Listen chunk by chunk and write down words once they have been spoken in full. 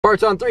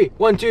Farts on 3.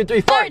 1, 2,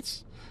 3,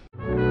 farts!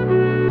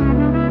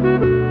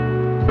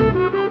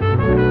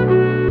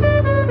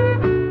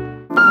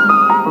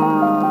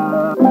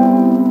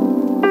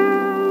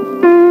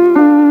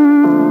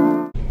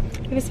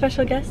 We have a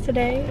special guest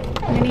today,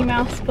 Minnie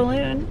Mouse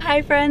Balloon.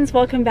 Hi friends,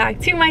 welcome back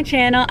to my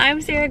channel.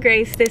 I'm Sarah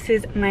Grace. This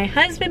is my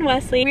husband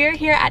Wesley. We are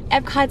here at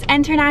EPCOT'S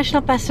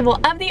International Festival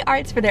of the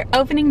Arts for their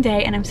opening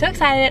day, and I'm so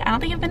excited. I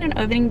don't think I've been to an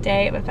opening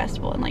day of a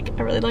festival in like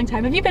a really long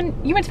time. Have you been?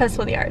 You went to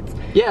Festival of the Arts?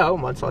 Yeah,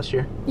 once last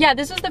year. Yeah,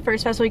 this was the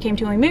first festival we came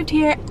to when we moved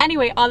here.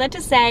 Anyway, all that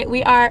to say,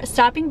 we are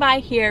stopping by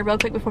here real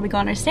quick before we go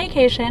on our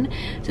staycation.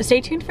 So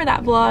stay tuned for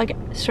that vlog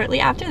shortly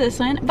after this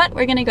one. But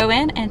we're gonna go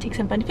in and take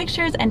some fun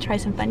pictures and try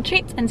some fun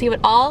treats and see what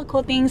all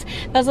cool things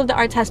Festival of the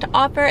Arts has to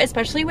offer,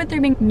 especially with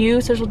there being new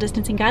social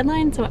distancing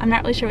guidelines. So I'm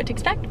not really sure what to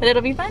expect, but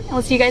it'll be fun.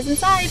 We'll see you guys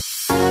inside.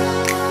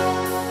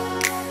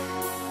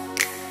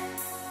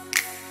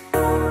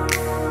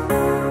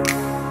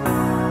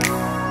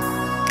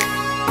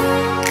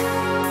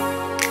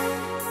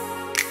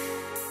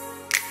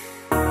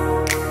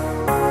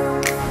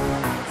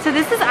 So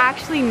this is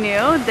actually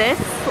new. This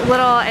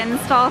little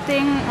install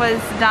thing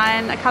was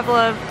done a couple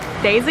of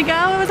days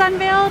ago. It was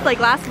unveiled like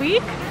last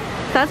week.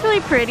 So that's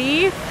really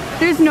pretty.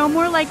 There's no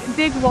more like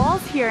big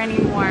walls here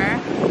anymore.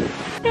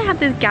 They have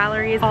these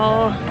galleries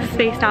all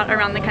spaced out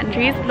around the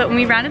countries, but when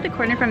we rounded the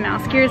corner from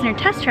Mouse Gears near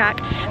Test Track,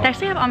 they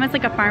actually have almost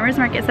like a farmer's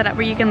market set up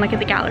where you can look at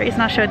the galleries,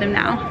 and I'll show them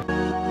now.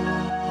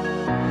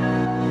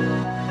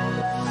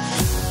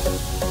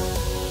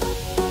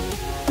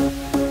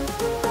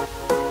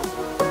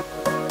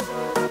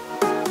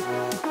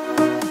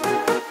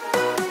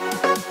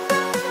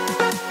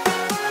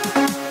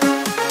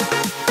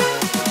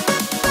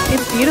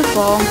 It's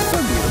beautiful. So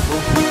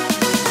beautiful.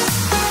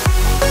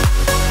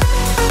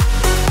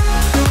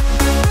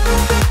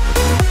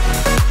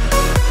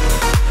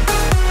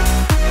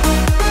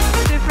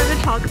 So for the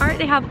chalk art,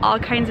 they have all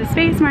kinds of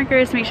space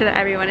markers to make sure that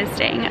everyone is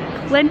staying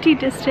plenty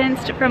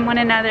distanced from one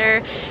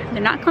another.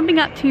 They're not clumping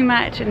up too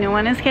much and no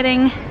one is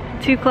getting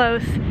too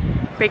close,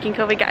 breaking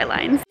COVID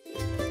guidelines.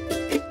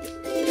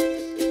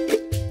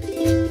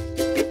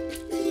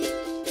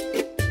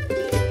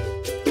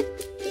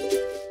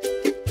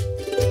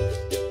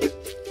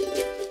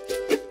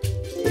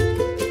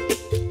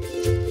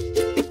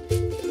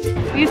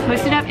 We just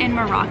posted up in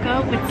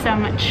Morocco with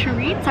some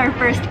treats, our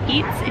first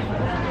eats.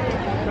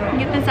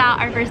 Get this out,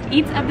 our first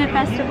eats of the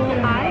festival.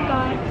 I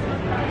got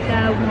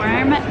the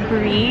warm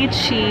brie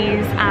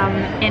cheese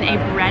in a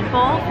bread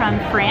bowl from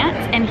France,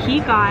 and he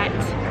got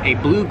a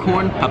blue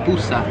corn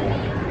papusa,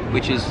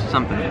 which is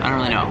something. I don't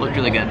really know. It looked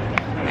really good.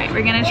 All right,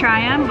 we're gonna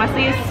try them.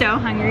 Wesley is so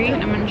hungry.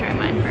 I'm gonna try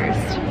mine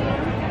first.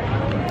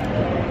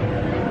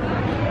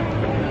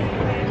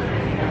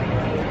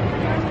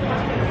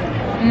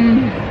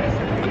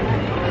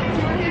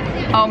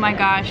 Oh my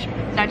gosh,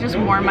 that just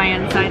warmed my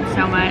inside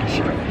so much.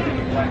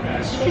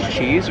 Is it just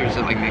cheese, or is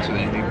it like mixed with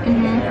anything?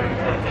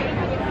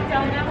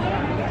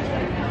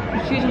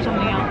 It's cheese or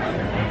something else.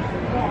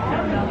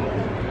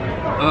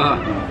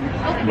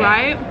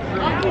 Right?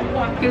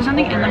 There's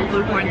something in the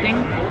blue corn thing.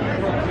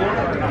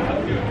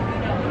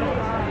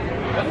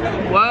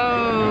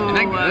 Whoa.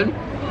 Isn't that good?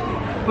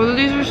 Both of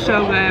these are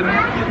so good.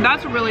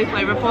 That's really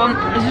flavorful.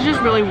 This is just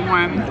really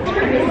warm.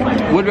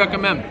 Would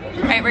recommend.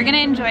 All right, we're gonna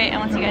enjoy it and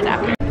we'll see you guys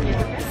after.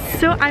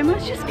 So I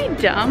must just be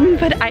dumb,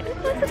 but I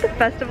didn't realize that the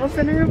festival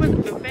center was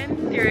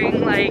open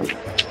during like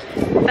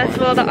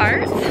Festival of the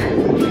Arts.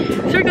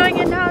 So we're going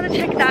in now to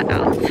check that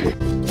out.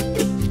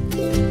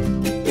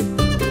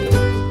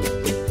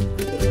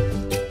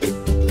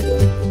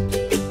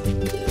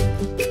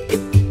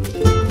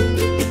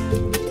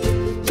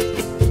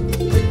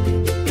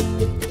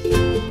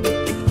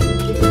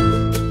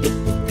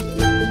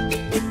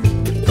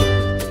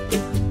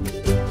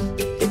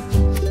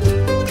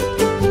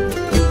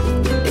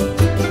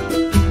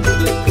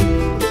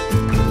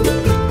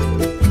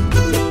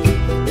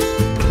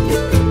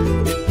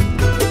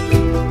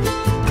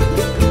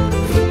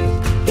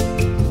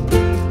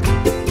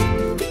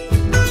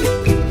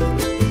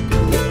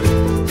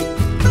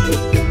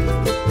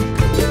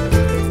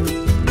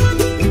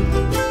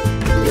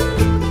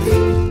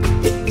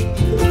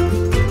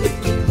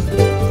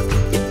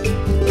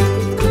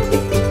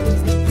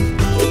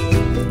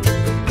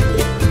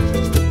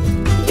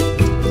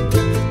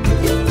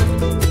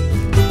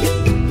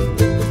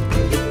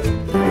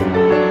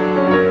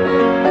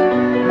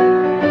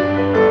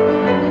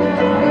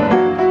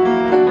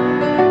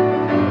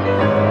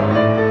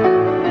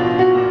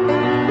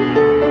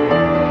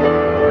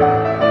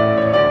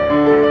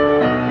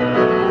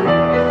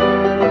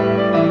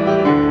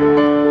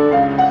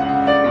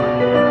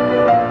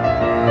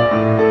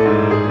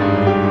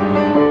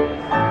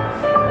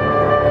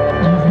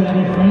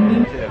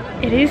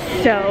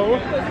 So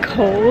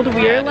cold.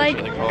 We are like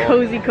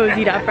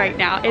cozied up right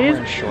now. It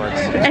is shorts.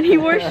 And he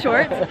wore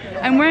shorts.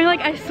 I'm wearing like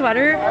a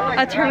sweater,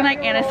 a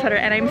turtleneck, and a sweater,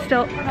 and I'm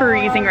still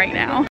freezing right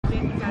now.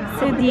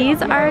 So So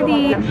these are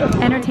the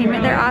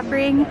entertainment they're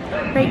offering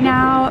right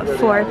now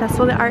for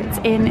Festival of the Arts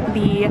in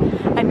the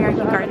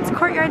American Gardens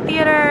Courtyard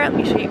Theater. Let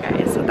me show you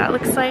guys what that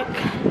looks like.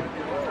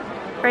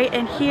 Right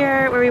in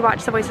here where we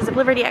watch the Voices of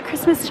Liberty at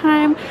Christmas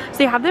time. So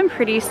they have them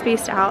pretty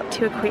spaced out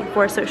to equate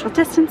for social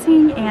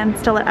distancing and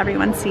still let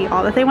everyone see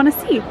all that they want to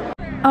see.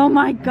 Oh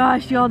my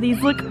gosh, y'all,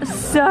 these look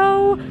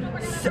so,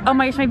 oh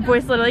my gosh, my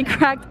voice literally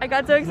cracked. I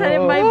got so excited,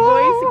 my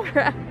voice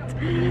cracked.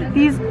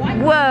 These,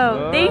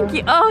 whoa, thank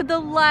you. Oh, the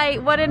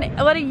light, what a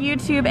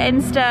YouTube,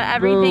 Insta,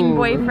 everything,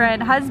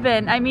 boyfriend,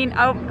 husband. I mean,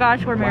 oh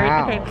gosh, we're married.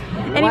 Wow. Okay,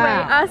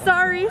 anyway,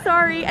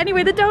 sorry.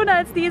 Anyway, the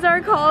donuts, these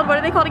are called, what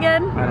are they called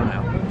again? I don't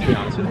know. To be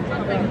honest with you.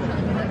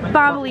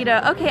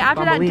 Bombolito. Okay,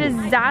 after that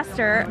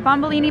disaster,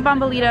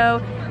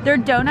 Bombolito, they're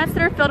donuts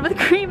that are filled with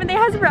cream and they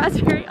have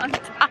raspberry on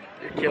top.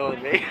 You're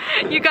killing me.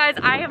 You guys,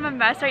 I am a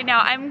mess right now.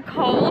 I'm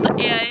cold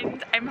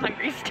and I'm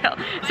hungry still.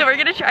 So we're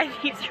gonna try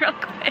these real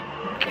quick.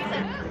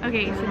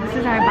 Okay, so this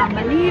is our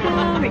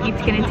Bombolito. We're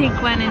each gonna take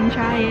one and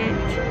try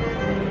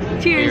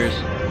it. Cheers.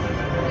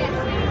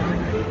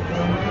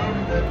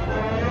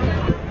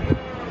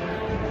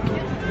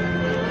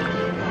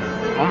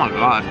 Oh my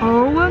god.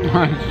 Oh,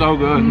 it's so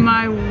good.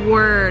 My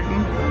word.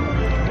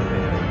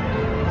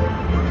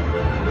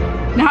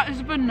 That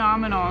is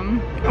phenomenal.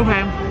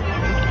 Okay,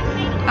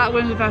 that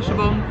wins the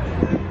festival.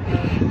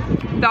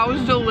 That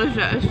was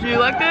delicious. Do you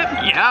like it?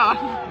 Yeah.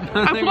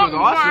 I think it was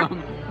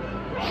awesome.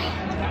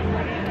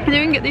 I think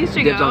we can get these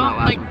to go.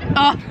 Like,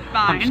 oh,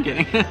 fine. I'm just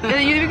kidding.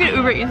 You can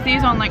Uber Eats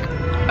these on like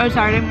a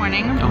Saturday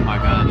morning. Oh my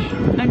gosh.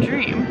 A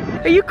dream.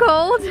 Are you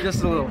cold?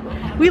 Just a little.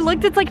 We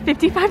looked, it's like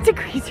 55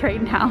 degrees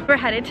right now. We're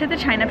headed to the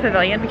China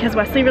Pavilion because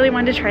Wesley really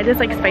wanted to try this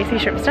like spicy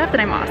shrimp stuff that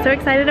I'm also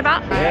excited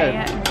about.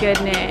 Yeah. My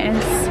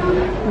goodness.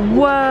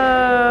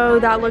 Whoa,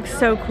 that looks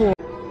so cool.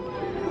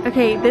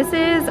 Okay, this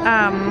is,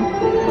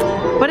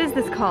 what is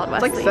this called,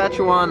 Wesley? It's like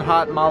Szechuan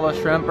hot mala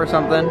shrimp or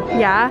something.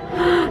 Yeah.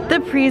 The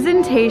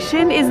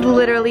presentation is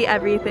literally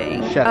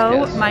everything. Chef's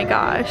oh kiss. my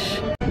gosh.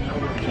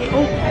 Okay,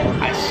 oh.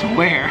 I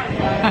swear.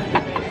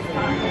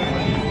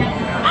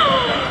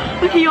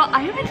 Okay, y'all,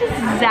 I have a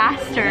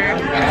disaster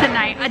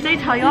tonight. Did I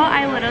tell y'all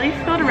I literally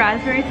spilled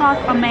raspberry sauce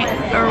on my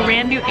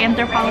Randu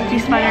Anthropology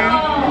sweater?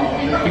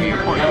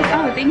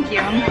 Oh, thank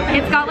you.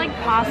 It's got like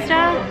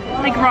pasta,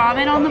 like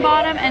ramen on the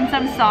bottom, and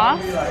some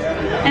sauce,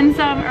 and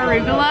some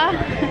arugula,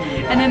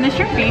 and then the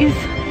shrimpies.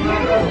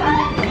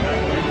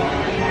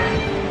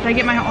 Did I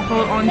get my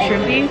whole own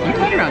shrimpy? You can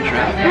get your own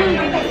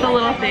shrimp. The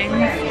little things.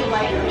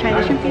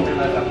 Try the shrimpy.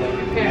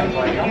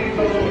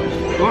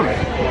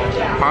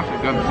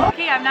 Perfect, good.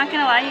 Okay, I'm not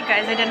gonna lie, you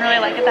guys, I didn't really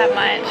like it that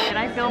much, and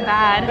I feel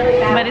bad,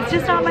 but it's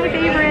just not my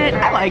favorite.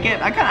 I like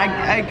it. I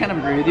kind of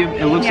agree with you.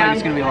 It looks like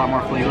it's gonna be a lot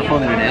more flavorful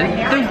than it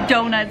is. Those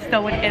donuts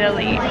though in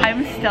Italy,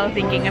 I'm still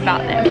thinking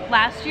about them.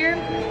 Last year,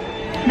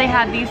 they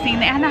had these things.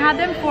 They hadn't had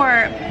them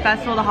for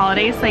Festival of the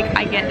Holidays. Like,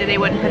 I get that they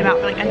wouldn't put them out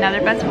for like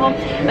another festival,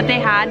 but they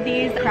had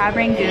these crab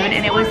rangoon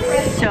and it was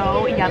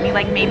so yummy.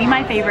 Like maybe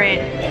my favorite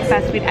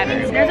fast food ever.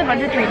 There's a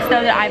bunch of treats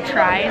though that I've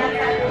tried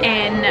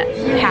in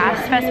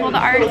past Festival of the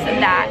Arts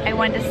that I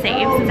wanted to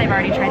save since I've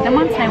already tried them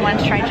once and I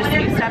wanted to try just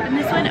new stuff in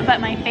this one. But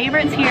my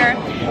favorites here,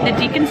 the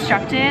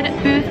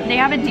deconstructed booth, they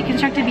have a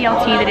deconstructed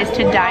BLT that is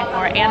to die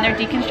for, and their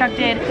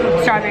deconstructed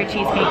strawberry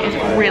cheesecake is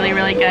really,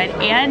 really good.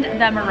 And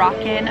the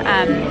Moroccan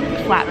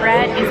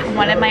flatbread is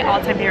one of my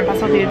all-time favorite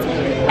festival foods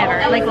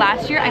ever. Like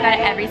last year, I got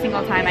it every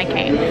single time I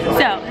came.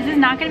 So this is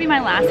not gonna be my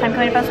last time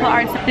coming to Festival of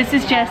Arts. This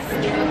is just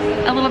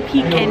a little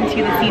peek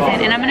into the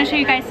season. And I'm gonna show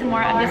you guys some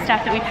more of the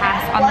stuff that we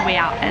passed on the way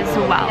out as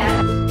well.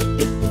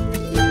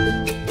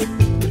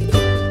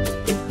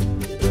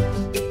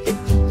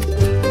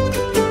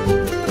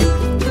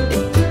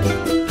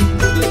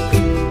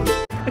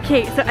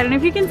 Okay, so I don't know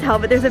if you can tell,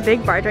 but there's a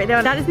big barge right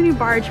there. That is the new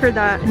barge for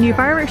the new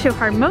fireworks show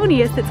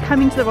Harmonious that's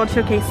coming to the World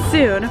Showcase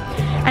soon.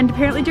 And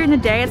apparently during the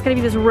day, it's gonna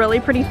be this really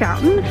pretty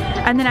fountain.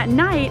 And then at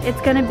night, it's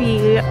gonna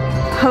be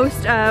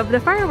host of the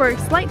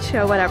fireworks light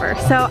show, whatever.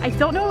 So I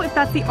don't know if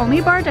that's the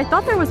only barge. I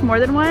thought there was more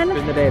than one,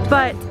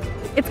 but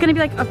it's gonna be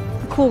like a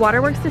cool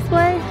waterworks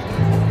display.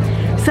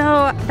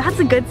 So that's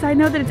a good sign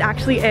though that it's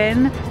actually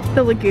in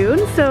the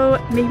lagoon.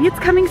 So maybe it's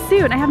coming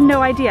soon. I have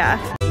no idea.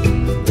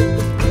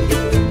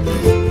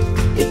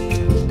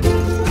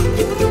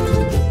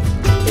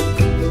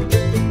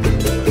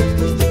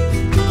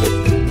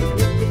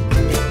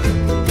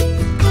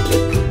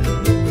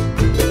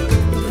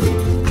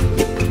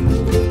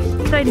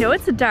 I know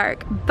it's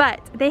dark, but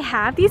they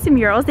have these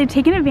murals. They've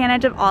taken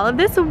advantage of all of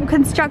this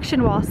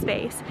construction wall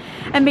space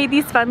and made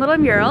these fun little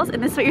murals,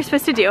 and this is what you're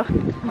supposed to do.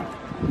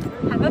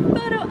 Have a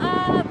photo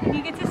up, and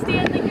you get to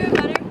stand like you're a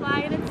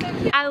butterfly, and it's so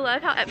cute. I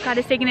love how Epcot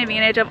is taking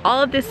advantage of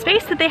all of this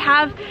space that they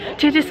have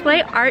to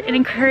display art and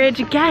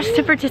encourage guests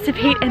to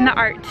participate in the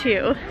art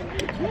too.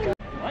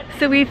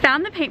 So we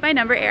found the paint by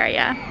number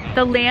area.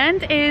 The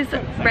land is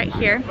right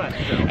here,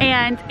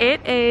 and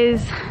it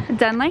is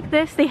done like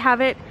this. They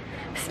have it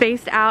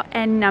spaced out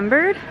and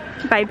numbered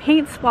by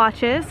paint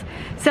splotches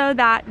so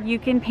that you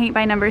can paint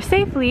by number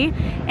safely.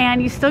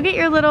 And you still get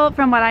your little,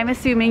 from what I'm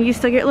assuming, you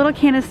still get your little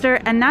canister,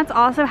 and that's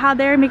also how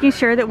they're making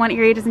sure that one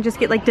area doesn't just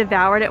get like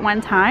devoured at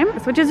one time,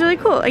 which is really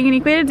cool. A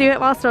unique way to do it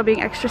while still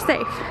being extra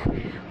safe.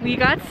 We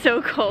got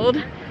so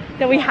cold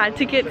that we had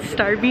to get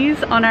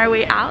Starbucks on our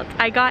way out.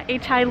 I got a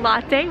chai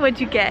latte. What'd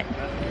you get?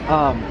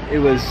 It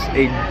was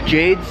a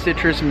jade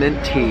citrus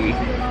mint tea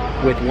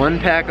with 1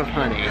 pack of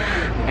honey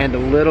and a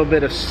little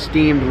bit of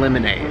steamed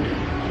lemonade.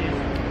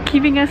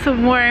 Keeping us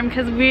warm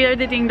because we are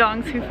the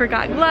ding-dongs who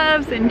forgot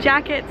gloves and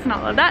jackets and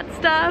all of that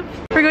stuff.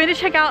 We're going to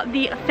check out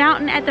the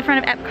fountain at the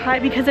front of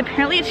Epcot because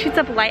apparently it shoots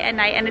up light at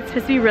night and it's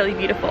supposed to be really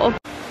beautiful.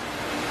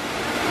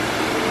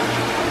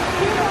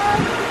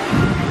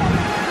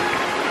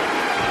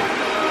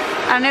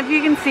 I don't know if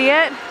you can see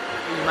it.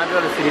 You might be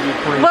able to see it if you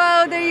point.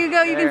 Whoa, there you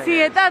go, you can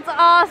see it. That's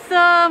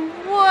awesome.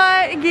 What?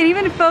 I can't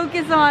even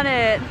focus on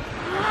it.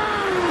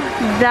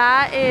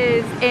 That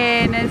is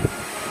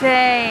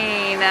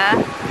insane.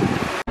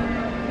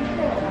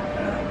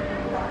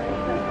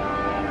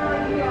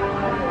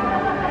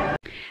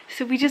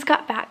 So we just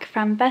got back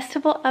from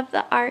Festival of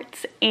the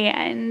Arts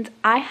and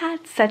I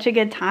had such a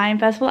good time.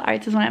 Festival of the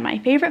Arts is one of my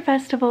favorite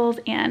festivals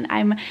and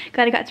I'm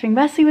glad I got to bring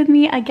Wesley with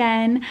me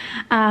again.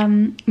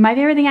 My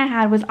favorite thing I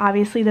had was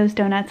obviously those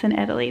donuts in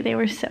Italy. They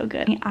were so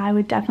good. I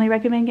would definitely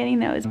recommend getting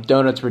those.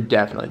 Donuts were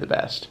definitely the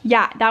best.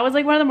 Yeah, that was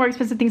like one of the more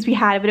expensive things we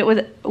had, but it was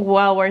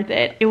well worth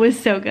it. It was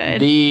so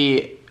good.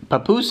 The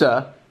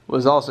papusa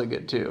was also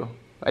good too.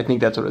 I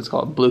think that's what it's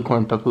called, blue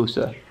corn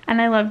papusa.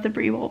 And I love the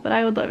brie bowl, but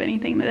I would love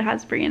anything that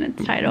has brie in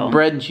its title.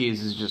 Bread and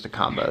cheese is just a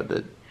combo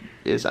that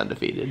is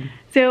undefeated.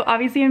 So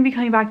obviously I'm gonna be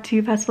coming back to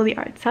Festival of the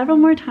Arts several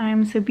more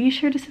times, so be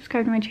sure to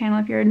subscribe to my channel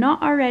if you're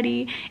not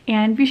already,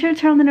 and be sure to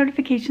turn on the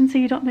notifications so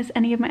you don't miss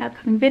any of my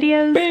upcoming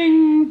videos.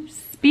 Bing!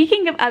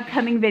 Speaking of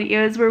upcoming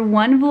videos, where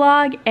one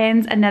vlog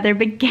ends, another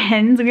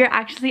begins. We are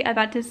actually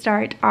about to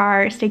start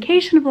our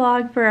staycation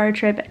vlog for our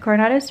trip at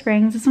Coronado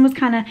Springs. This one was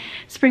kind of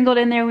sprinkled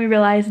in there. We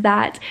realized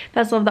that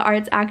Festival of the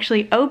Arts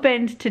actually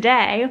opened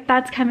today.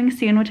 That's coming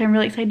soon, which I'm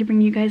really excited to bring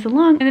you guys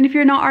along. And then if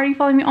you're not already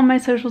following me on my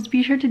socials,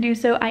 be sure to do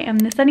so. I am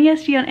the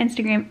SunnySG on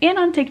Instagram and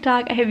on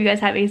TikTok. I hope you guys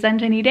have a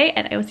sunshiny day,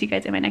 and I will see you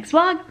guys in my next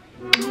vlog.